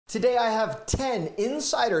Today I have 10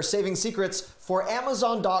 insider saving secrets for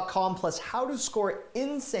Amazon.com plus how to score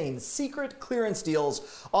insane secret clearance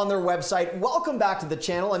deals on their website. Welcome back to the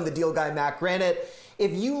channel. I'm the deal guy, Matt Granite.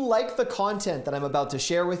 If you like the content that I'm about to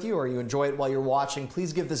share with you or you enjoy it while you're watching,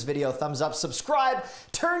 please give this video a thumbs up, subscribe,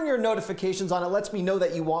 turn your notifications on. It lets me know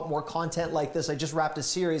that you want more content like this. I just wrapped a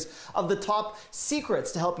series of the top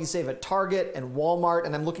secrets to help you save at Target and Walmart,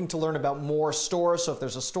 and I'm looking to learn about more stores. So if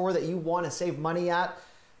there's a store that you want to save money at,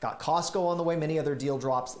 got Costco on the way, many other deal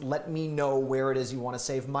drops. Let me know where it is you want to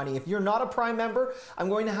save money. If you're not a Prime member, I'm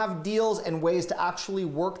going to have deals and ways to actually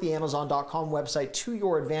work the Amazon.com website to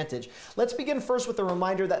your advantage. Let's begin first with a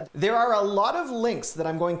reminder that there are a lot of links that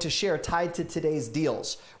I'm going to share tied to today's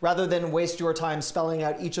deals. Rather than waste your time spelling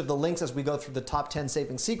out each of the links as we go through the top 10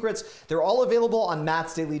 saving secrets, they're all available on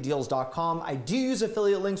mattsdailydeals.com. I do use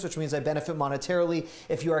affiliate links, which means I benefit monetarily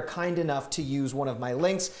if you are kind enough to use one of my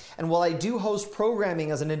links. And while I do host programming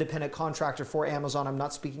as an independent contractor for Amazon, I'm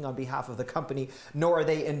not speaking on behalf of the company, nor are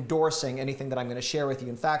they endorsing anything that I'm going to share with you.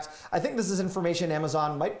 In fact, I think this is information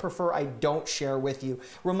Amazon might prefer I don't share with you.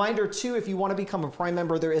 Reminder too, if you want to become a Prime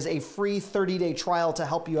member, there is a free 30-day trial to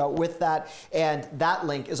help you out with that, and that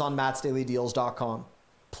link is on mattsdailydeals.com.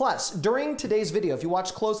 Plus, during today's video, if you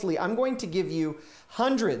watch closely, I'm going to give you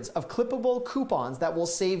hundreds of clippable coupons that will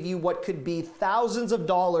save you what could be thousands of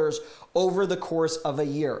dollars over the course of a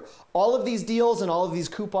year. All of these deals and all of these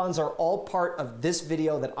coupons are all part of this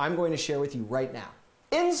video that I'm going to share with you right now.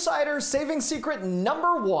 Insider saving secret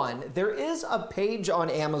number one, there is a page on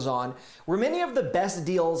Amazon where many of the best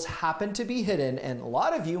deals happen to be hidden, and a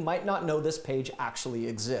lot of you might not know this page actually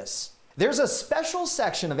exists. There's a special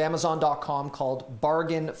section of Amazon.com called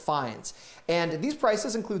Bargain Finds, and these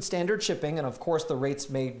prices include standard shipping, and of course the rates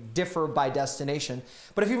may differ by destination.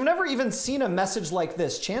 But if you've never even seen a message like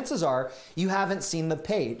this, chances are you haven't seen the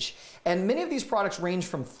page. And many of these products range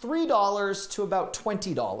from $3 to about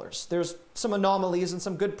 $20. There's some anomalies and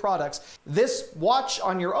some good products. This watch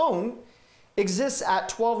on your own exists at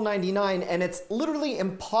 $12.99, and it's literally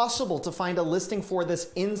impossible to find a listing for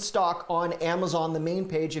this in stock on Amazon, the main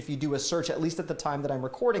page, if you do a search, at least at the time that I'm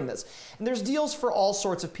recording this. And there's deals for all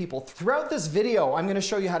sorts of people. Throughout this video, I'm going to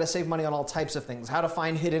show you how to save money on all types of things, how to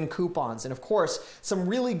find hidden coupons, and of course, some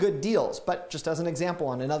really good deals. But just as an example,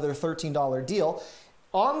 on another $13 deal,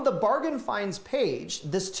 on the Bargain Finds page,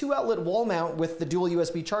 this 2-outlet wall mount with the dual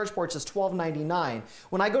USB charge ports is $12.99.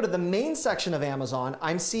 When I go to the main section of Amazon,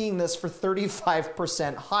 I'm seeing this for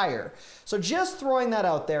 35% higher. So just throwing that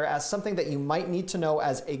out there as something that you might need to know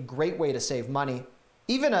as a great way to save money.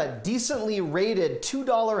 Even a decently rated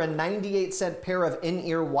 $2.98 pair of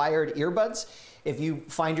in-ear wired earbuds, if you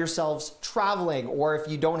find yourselves traveling, or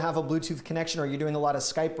if you don't have a Bluetooth connection, or you're doing a lot of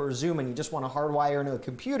Skype or Zoom and you just want to hardwire into a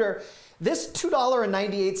computer, this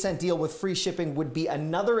 $2.98 deal with free shipping would be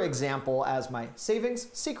another example as my savings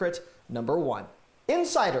secret number one.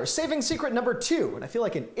 Insider saving secret number two, and I feel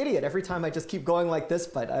like an idiot every time I just keep going like this,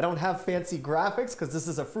 but I don't have fancy graphics because this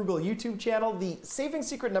is a frugal YouTube channel. The saving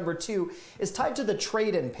secret number two is tied to the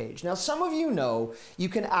trade-in page. Now, some of you know you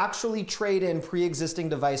can actually trade in pre-existing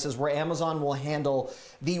devices where Amazon will handle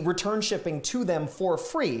the return shipping to them for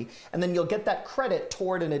free, and then you'll get that credit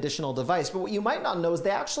toward an additional device. But what you might not know is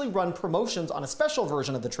they actually run promotions on a special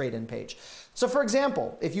version of the trade-in page. So for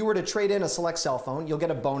example, if you were to trade in a select cell phone, you'll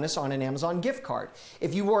get a bonus on an Amazon gift card.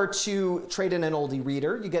 If you were to trade in an old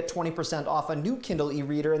e-reader, you get 20% off a new Kindle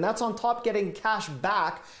e-reader, and that's on top getting cash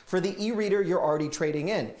back for the e-reader you're already trading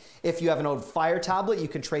in. If you have an old Fire tablet, you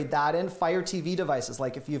can trade that in. Fire TV devices,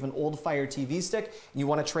 like if you have an old Fire TV stick and you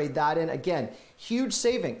want to trade that in, again, huge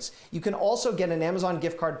savings. You can also get an Amazon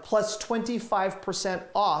gift card plus 25%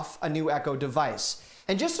 off a new Echo device.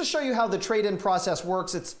 And just to show you how the trade-in process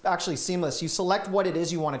works, it's actually seamless. You select what it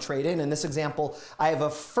is you want to trade in. In this example, I have a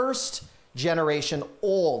first generation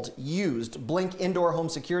old used Blink indoor home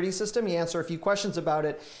security system. You answer a few questions about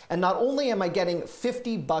it, and not only am I getting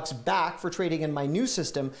 $50 back for trading in my new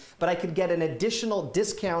system, but I could get an additional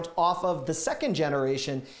discount off of the second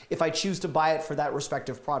generation if I choose to buy it for that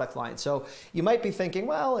respective product line. So you might be thinking,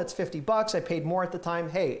 well, it's $50, I paid more at the time.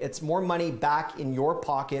 Hey, it's more money back in your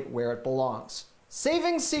pocket where it belongs.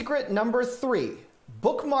 Saving secret number three,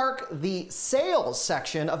 bookmark the sales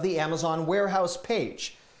section of the Amazon warehouse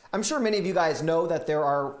page. I'm sure many of you guys know that there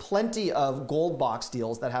are plenty of gold box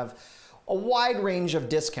deals that have a wide range of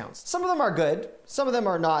discounts. Some of them are good, some of them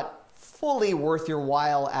are not fully worth your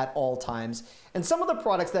while at all times, and some of the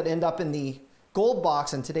products that end up in the gold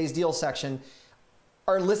box in today's deal section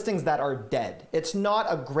are listings that are dead. It's not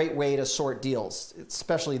a great way to sort deals,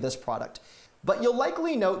 especially this product. But you'll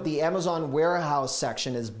likely note the Amazon warehouse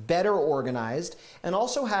section is better organized and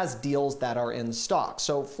also has deals that are in stock.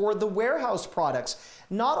 So for the warehouse products,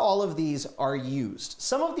 not all of these are used.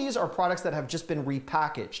 Some of these are products that have just been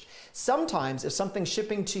repackaged. Sometimes if something's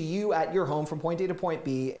shipping to you at your home from point A to point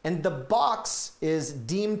B and the box is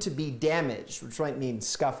deemed to be damaged, which might mean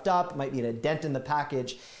scuffed up, might mean a dent in the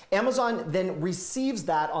package, Amazon then receives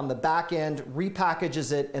that on the back end,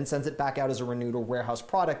 repackages it, and sends it back out as a renewed or warehouse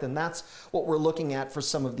product. And that's what we're looking at for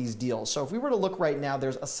some of these deals. So if we were to look right now,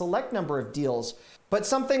 there's a select number of deals, but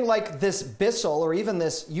something like this Bissell or even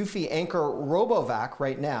this Eufy Anchor RoboVac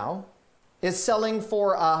right now is selling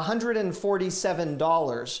for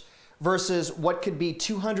 $147 versus what could be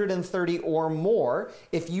 $230 or more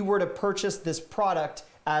if you were to purchase this product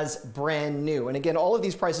as brand new. And again, all of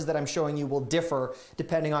these prices that I'm showing you will differ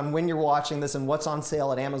depending on when you're watching this and what's on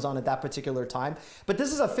sale at Amazon at that particular time. But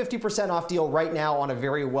this is a 50% off deal right now on a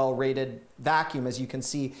very well-rated vacuum, as you can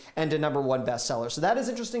see, and a #1 bestseller. So that is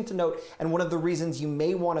interesting to note, and one of the reasons you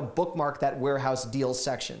may want to bookmark that warehouse deals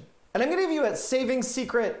section. And I'm going to give you a saving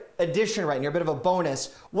secret addition right here, a bit of a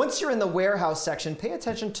bonus. Once you're in the warehouse section, pay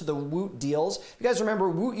attention to the Woot deals. You guys remember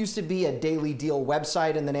Woot used to be a daily deal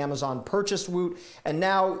website, and then Amazon purchased Woot, and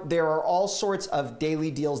now there are all sorts of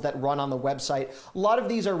daily deals that run on the website. A lot of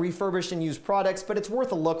these are refurbished and used products, but it's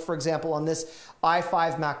worth a look. For example, on this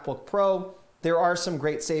i5 MacBook Pro, there are some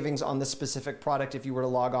great savings on this specific product if you were to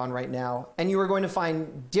log on right now. And you are going to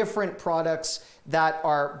find different products that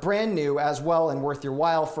are brand new as well and worth your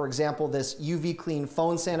while. For example, this UV Clean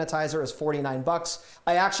phone sanitizer is 49 bucks.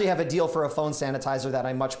 I actually have a deal for a phone sanitizer that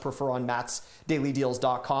I much prefer on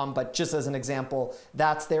mattsdailydeals.com, but just as an example,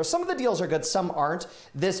 that's there. Some of the deals are good, some aren't.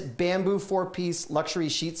 This bamboo 4-piece luxury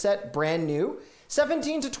sheet set, brand new.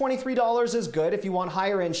 $17 to $23 is good. If you want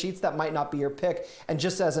higher end sheets, that might not be your pick. And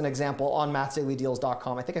just as an example, on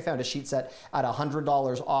mattsdailydeals.com, I think I found a sheet set at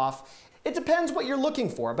 $100 off. It depends what you're looking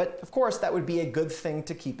for, but of course that would be a good thing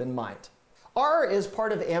to keep in mind. R is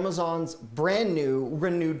part of Amazon's brand new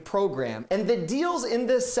renewed program, and the deals in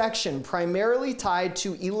this section, primarily tied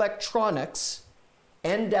to electronics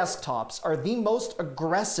and desktops, are the most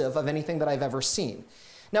aggressive of anything that I've ever seen.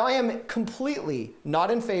 Now, I am completely not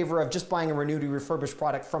in favor of just buying a renewed or refurbished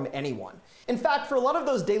product from anyone. In fact, for a lot of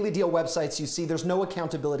those daily deal websites you see, there's no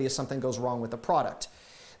accountability if something goes wrong with the product.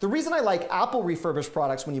 The reason I like Apple refurbished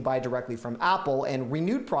products when you buy directly from Apple and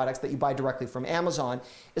renewed products that you buy directly from Amazon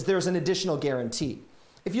is there's an additional guarantee.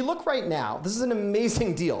 If you look right now, this is an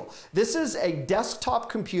amazing deal. This is a desktop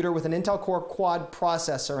computer with an Intel Core Quad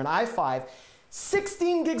processor, an i5,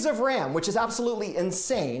 16 gigs of RAM, which is absolutely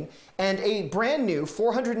insane, and a brand new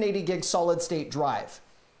 480 gig solid state drive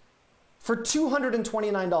for $229,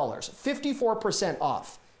 54%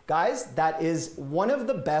 off. Guys, that is one of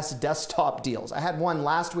the best desktop deals. I had one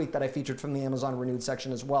last week that I featured from the Amazon Renewed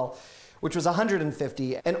section as well, which was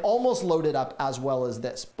 $150 and almost loaded up as well as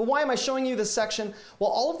this. But why am I showing you this section?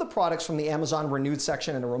 Well, all of the products from the Amazon Renewed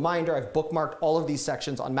section, and a reminder, I've bookmarked all of these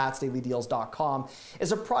sections on mattsdailydeals.com,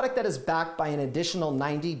 is a product that is backed by an additional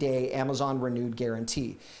 90-day Amazon Renewed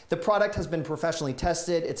guarantee. The product has been professionally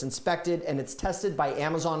tested, it's inspected, and it's tested by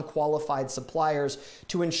Amazon qualified suppliers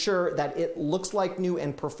to ensure that it looks like new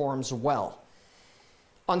and performs well.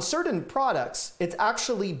 On certain products, it's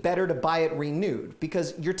actually better to buy it renewed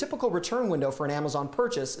because your typical return window for an Amazon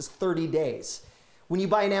purchase is 30 days. When you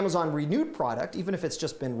buy an Amazon Renewed product, even if it's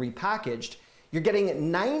just been repackaged, you're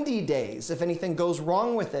getting 90 days if anything goes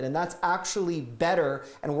wrong with it, and that's actually better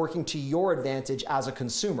and working to your advantage as a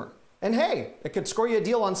consumer. And hey, it could score you a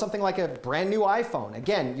deal on something like a brand new iPhone.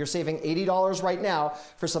 Again, you're saving $80 right now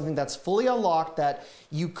for something that's fully unlocked that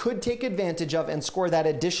you could take advantage of and score that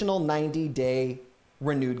additional 90-day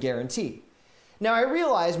renewed guarantee. Now, I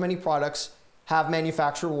realize many products have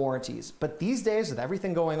manufacturer warranties, but these days with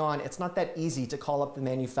everything going on, it's not that easy to call up the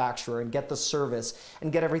manufacturer and get the service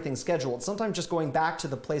and get everything scheduled. Sometimes just going back to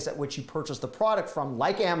the place at which you purchased the product from,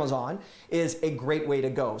 like Amazon, is a great way to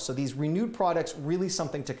go. So these renewed products, really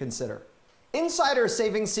something to consider. Insider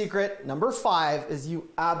saving secret number 5 is you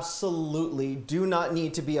absolutely do not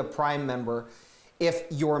need to be a Prime member if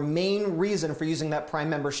your main reason for using that Prime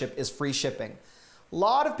membership is free shipping. A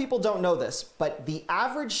lot of people don't know this, but the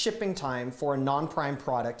average shipping time for a non-Prime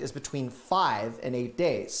product is between 5 and 8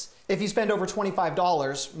 days. If you spend over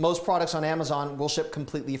 $25, most products on Amazon will ship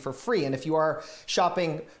completely for free. And if you are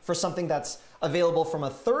shopping for something that's available from a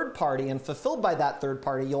third party and fulfilled by that third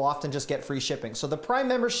party, you'll often just get free shipping. So the Prime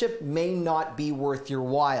membership may not be worth your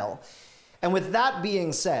while. And with that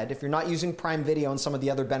being said, if you're not using Prime Video and some of the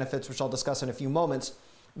other benefits, which I'll discuss in a few moments,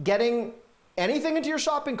 getting anything into your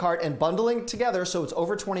shopping cart and bundling together so it's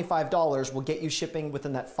over $25 will get you shipping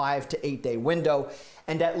within that 5 to 8 day window.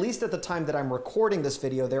 And at least at the time that I'm recording this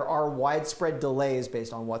video, there are widespread delays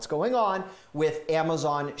based on what's going on with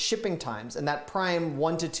Amazon shipping times. And that Prime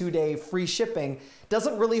 1 to 2 day free shipping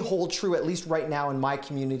doesn't really hold true, at least right now in my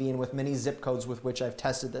community and with many zip codes with which I've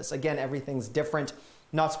tested this. Again, everything's different.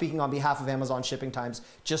 Not speaking on behalf of Amazon shipping times,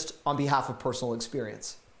 just on behalf of personal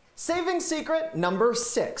experience. Saving secret number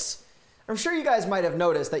 6. I'm sure you guys might have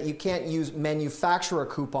noticed that you can't use manufacturer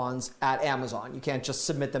coupons at Amazon. You can't just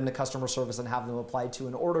submit them to customer service and have them applied to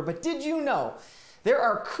an order. But did you know there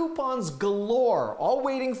are coupons galore all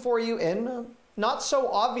waiting for you in a not so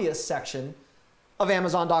obvious section of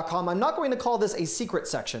Amazon.com? I'm not going to call this a secret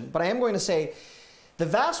section, but I am going to say the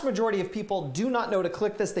vast majority of people do not know to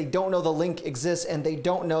click this. They don't know the link exists, and they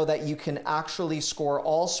don't know that you can actually score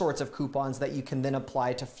all sorts of coupons that you can then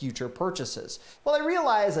apply to future purchases. Well, I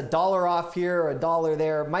realize $1 off here or $1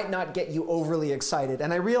 there might not get you overly excited,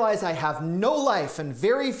 and I realize I have no life and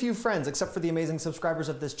very few friends except for the amazing subscribers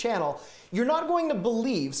of this channel. You're not going to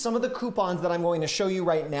believe some of the coupons that I'm going to show you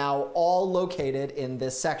right now, all located in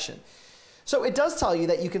this section. So it does tell you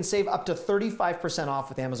that you can save up to 35% off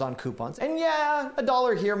with Amazon coupons. And yeah,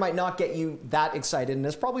 $1 here might not get you that excited, and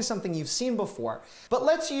it's probably something you've seen before. But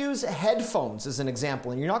let's use headphones as an example,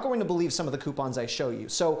 and you're not going to believe some of the coupons I show you.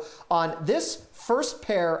 So on this first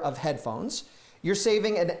pair of headphones, you're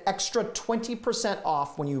saving an extra 20%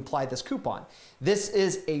 off when you apply this coupon. This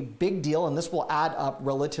is a big deal, and this will add up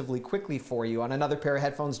relatively quickly for you. On another pair of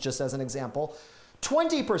headphones, just as an example,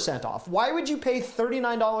 20% off. Why would you pay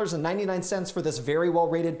 $39.99 for this very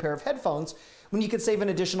well-rated pair of headphones when you could save an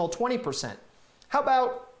additional 20%? How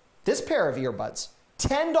about this pair of earbuds?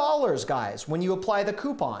 $10, guys, when you apply the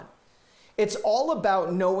coupon. It's all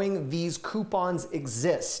about knowing these coupons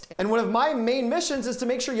exist. And one of my main missions is to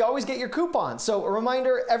make sure you always get your coupons. So a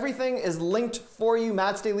reminder, everything is linked for you,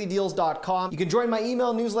 mattsdailydeals.com. You can join my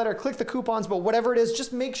email newsletter, click the coupons, but whatever it is,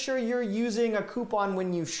 just make sure you're using a coupon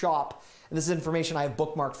when you shop. And this is information I have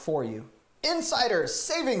bookmarked for you. Insider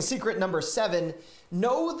saving secret number 7,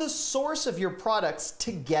 know the source of your products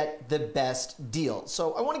to get the best deal.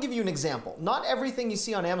 So I want to give you an example. Not everything you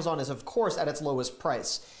see on Amazon is, of course, at its lowest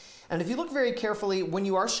price. And if you look very carefully, when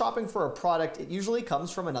you are shopping for a product, it usually comes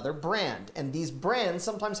from another brand. And these brands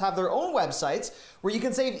sometimes have their own websites where you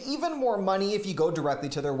can save even more money if you go directly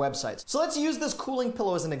to their websites. So let's use this cooling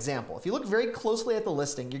pillow as an example. If you look very closely at the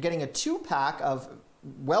listing, you're getting a 2-pack of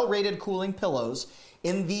well-rated cooling pillows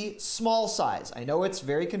in the small size. I know it's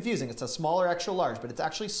very confusing. It's a small or extra large, but it's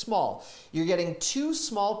actually small. You're getting 2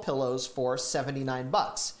 small pillows for 79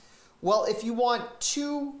 bucks. Well, if you want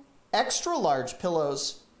 2 extra large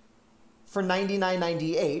pillows for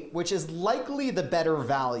 $99.98, which is likely the better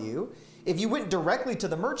value, if you went directly to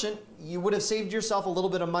the merchant, you would have saved yourself a little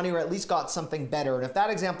bit of money or at least got something better. And if that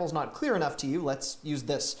example is not clear enough to you, let's use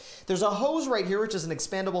this. There's a hose right here, which is an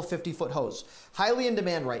expandable 50-foot hose, highly in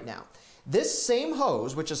demand right now. This same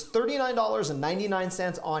hose, which is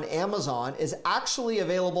 $39.99 on Amazon, is actually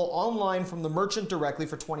available online from the merchant directly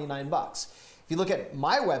for 29 bucks. If you look at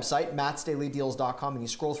my website, mattsdailydeals.com, and you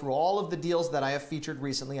scroll through all of the deals that I have featured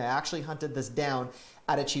recently, I actually hunted this down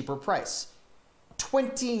at a cheaper price.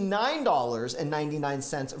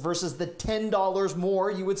 $29.99 versus the $10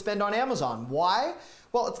 more you would spend on Amazon. Why?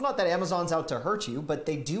 Well, it's not that Amazon's out to hurt you, but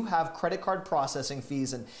they do have credit card processing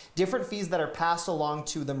fees and different fees that are passed along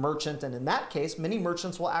to the merchant. And in that case, many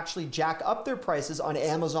merchants will actually jack up their prices on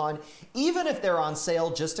Amazon, even if they're on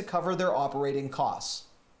sale, just to cover their operating costs.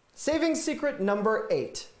 Saving secret number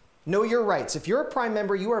 8. Know your rights. If you're a Prime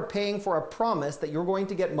member, you are paying for a promise that you're going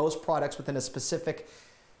to get most products within a specific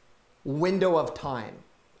window of time.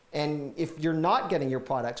 And if you're not getting your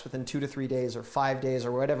products within 2 to 3 days or 5 days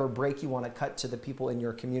or whatever break you want to cut to the people in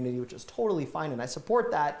your community, which is totally fine and I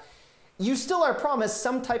support that, you still are promised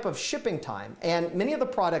some type of shipping time. And many of the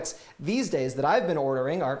products these days that I've been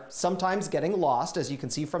ordering are sometimes getting lost, as you can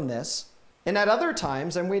see from this. And at other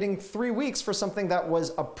times, I'm waiting 3 weeks for something that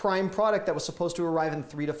was a Prime product that was supposed to arrive in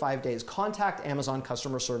 3 to 5 days. Contact Amazon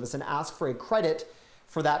customer service and ask for a credit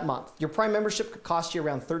for that month. Your Prime membership could cost you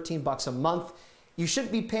around 13 bucks a month. You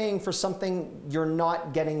shouldn't be paying for something you're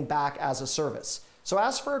not getting back as a service. So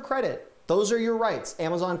ask for a credit. Those are your rights.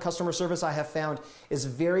 Amazon customer service, I have found, is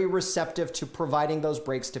very receptive to providing those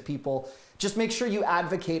breaks to people. Just make sure you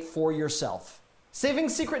advocate for yourself. Saving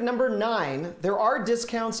secret number 9, there are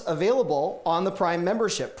discounts available on the Prime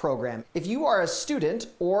membership program. If you are a student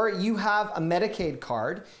or you have a Medicaid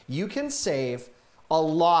card, you can save a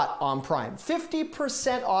lot on Prime.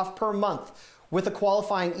 50% off per month with a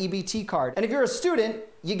qualifying EBT card. And if you're a student,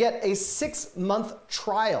 you get a 6-month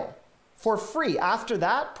trial for free. After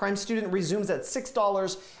that, Prime Student resumes at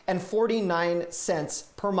 $6.49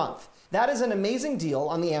 per month. That is an amazing deal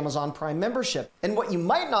on the Amazon Prime membership. And what you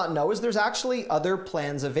might not know is there's actually other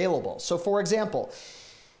plans available. So for example,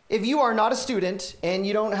 if you are not a student and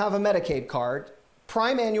you don't have a Medicaid card,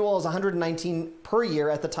 Prime Annual is $119 per year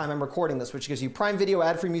at the time I'm recording this, which gives you Prime Video,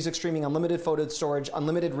 ad-free music streaming, unlimited photo storage,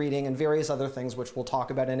 unlimited reading, and various other things which we'll talk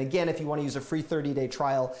about. And again, if you want to use a free 30-day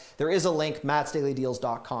trial, there is a link,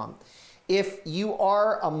 mattsdailydeals.com. If you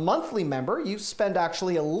are a monthly member, you spend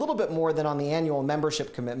actually a little bit more than on the annual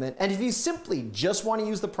membership commitment. And if you simply just want to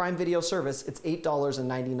use the Prime Video service, it's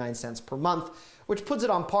 $8.99 per month, which puts it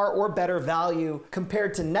on par or better value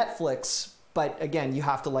compared to Netflix. But again, you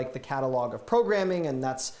have to like the catalog of programming, and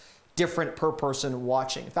that's different per person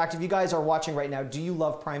watching. In fact, if you guys are watching right now, do you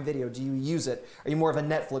love Prime Video? Do you use it? Are you more of a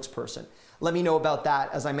Netflix person? Let me know about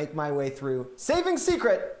that as I make my way through Saving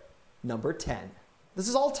Secret number 10. This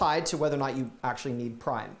is all tied to whether or not you actually need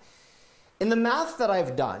Prime. In the math that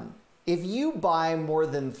I've done, if you buy more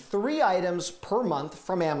than 3 items per month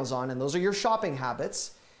from Amazon, and those are your shopping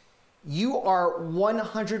habits, you are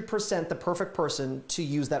 100% the perfect person to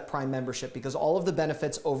use that Prime membership, because all of the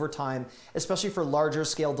benefits over time, especially for larger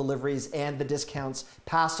scale deliveries and the discounts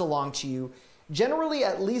passed along to you, generally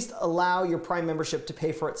at least allow your Prime membership to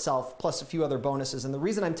pay for itself, plus a few other bonuses. And the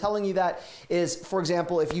reason I'm telling you that is, for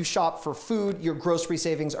example, if you shop for food, your grocery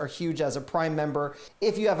savings are huge as a Prime member.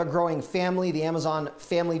 If you have a growing family, the Amazon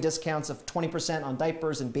family discounts of 20% on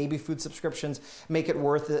diapers and baby food subscriptions make it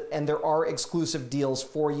worth it. And there are exclusive deals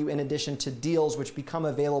for you in addition to deals which become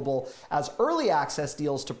available as early access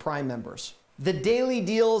deals to Prime members. The daily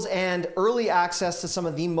deals and early access to some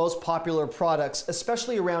of the most popular products,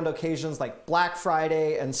 especially around occasions like Black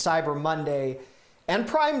Friday and Cyber Monday and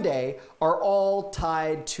Prime Day, are all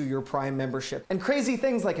tied to your Prime membership. And crazy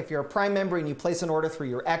things like if you're a Prime member and you place an order through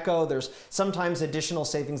your Echo, there's sometimes additional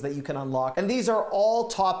savings that you can unlock. And these are all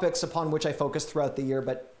topics upon which I focus throughout the year,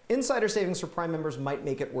 but insider savings for Prime members might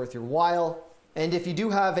make it worth your while. And if you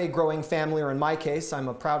do have a growing family, or in my case, I'm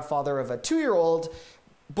a proud father of a 2-year-old,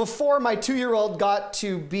 before my 2-year-old got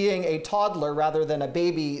to being a toddler rather than a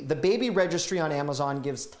baby, the baby registry on Amazon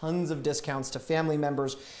gives tons of discounts to family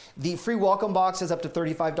members. The free welcome box is up to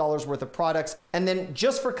 $35 worth of products. And then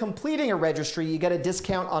just for completing a registry, you get a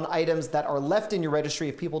discount on items that are left in your registry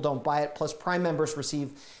if people don't buy it. Plus Prime members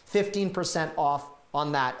receive 15% off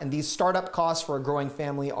on that. And these startup costs for a growing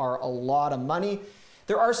family are a lot of money.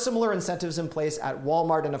 There are similar incentives in place at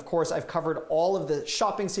Walmart, and of course I've covered all of the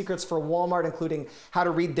shopping secrets for Walmart, including how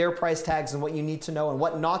to read their price tags and what you need to know and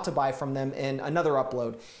what not to buy from them in another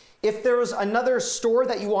upload. If there's another store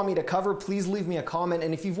that you want me to cover, please leave me a comment.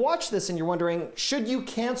 And if you've watched this and you're wondering, should you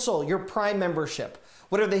cancel your Prime membership?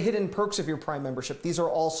 What are the hidden perks of your Prime membership? These are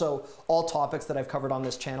also all topics that I've covered on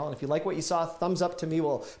this channel. And if you like what you saw, thumbs up to me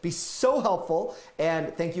will be so helpful.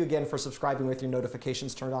 And thank you again for subscribing with your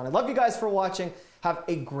notifications turned on. I love you guys for watching. Have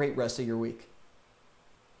a great rest of your week.